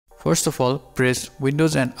First of all, press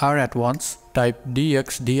Windows and R at once, type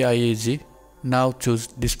DxDiag, now choose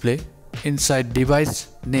Display. Inside device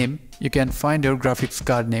name, you can find your graphics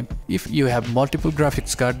card name. If you have multiple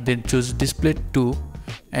graphics card, then choose Display 2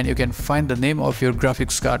 and you can find the name of your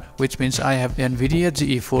graphics card, which means I have NVIDIA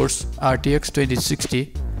GeForce RTX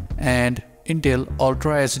 2060 and Intel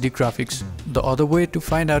Ultra HD graphics. The other way to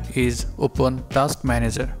find out is open Task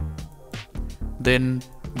Manager. Then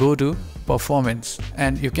go to Performance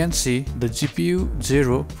and you can see the GPU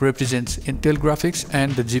 0 represents Intel graphics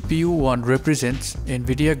and the GPU 1 represents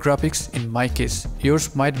NVIDIA graphics in my case.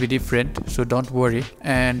 Yours might be different, so don't worry.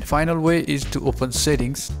 And final way is to open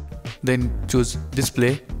Settings, then choose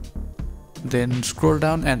Display, then scroll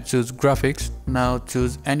down and choose Graphics. Now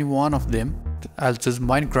choose any one of them. I'll choose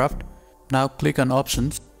Minecraft. Now click on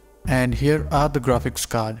Options and here are the graphics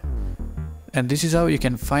card. And this is how you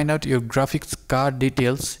can find out your graphics card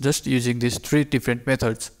details just using these 3 different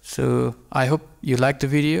methods. So I hope you liked the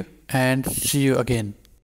video and see you again.